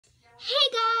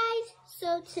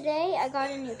So today I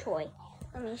got a new toy.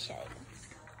 Let me show you.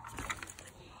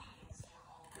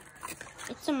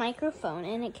 It's a microphone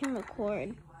and it can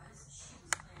record.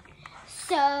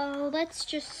 So let's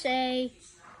just say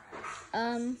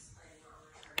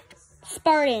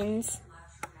Spartans.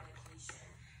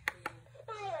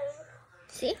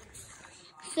 See?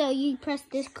 So you press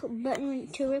this button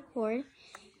to record,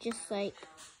 just like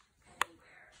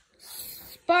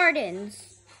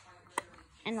Spartans.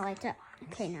 And it lights up.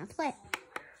 Okay, now play it.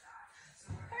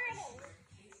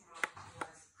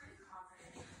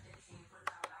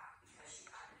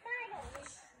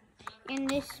 And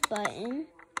this button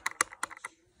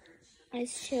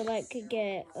is to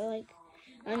get a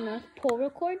North Pole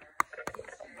record.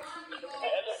 And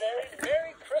a very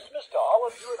Merry Christmas to all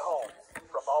of you at home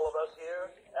from all of us here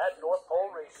at North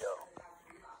Pole Radio.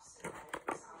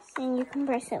 And you can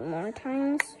press it more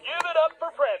times. Give it up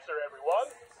for Prancer,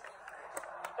 everyone.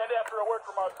 And after a word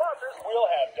from our sponsors, we'll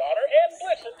have Donner and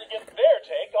Blitzen to give their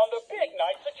take on the big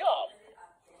nights to come.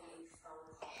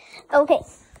 Okay.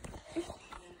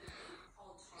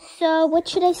 So what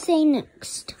should I say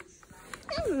next?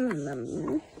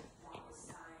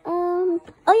 Oh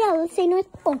yeah, let's say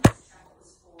North Pole.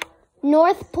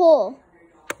 North Pole.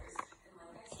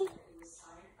 Okay.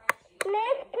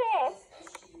 North Pole.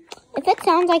 If it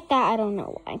sounds like that, I don't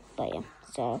know why, but yeah.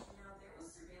 So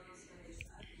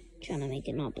trying to make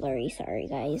it not blurry. Sorry,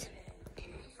 guys.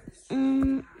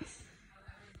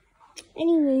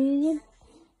 Anyway,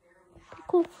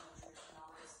 cool.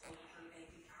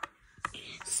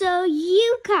 So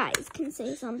you guys can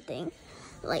say something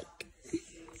like,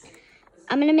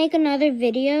 I'm going to make another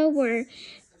video where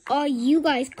all you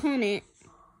guys comment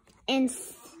and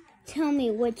tell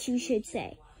me what you should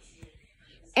say.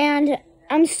 And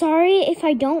I'm sorry if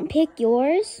I don't pick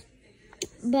yours,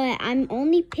 but I'm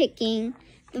only picking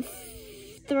the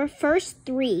first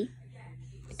three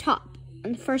top,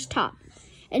 on the first top.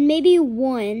 And maybe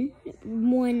one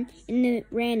in the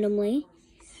randomly.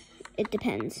 It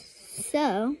depends.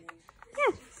 So,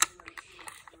 yeah.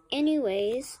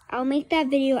 Anyways, I'll make that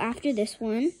video after this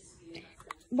one.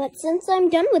 But since I'm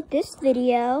done with this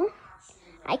video,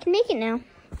 I can make it now.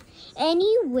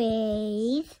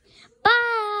 Anyways,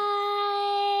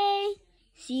 bye!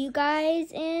 See you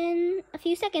guys in a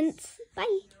few seconds.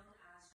 Bye!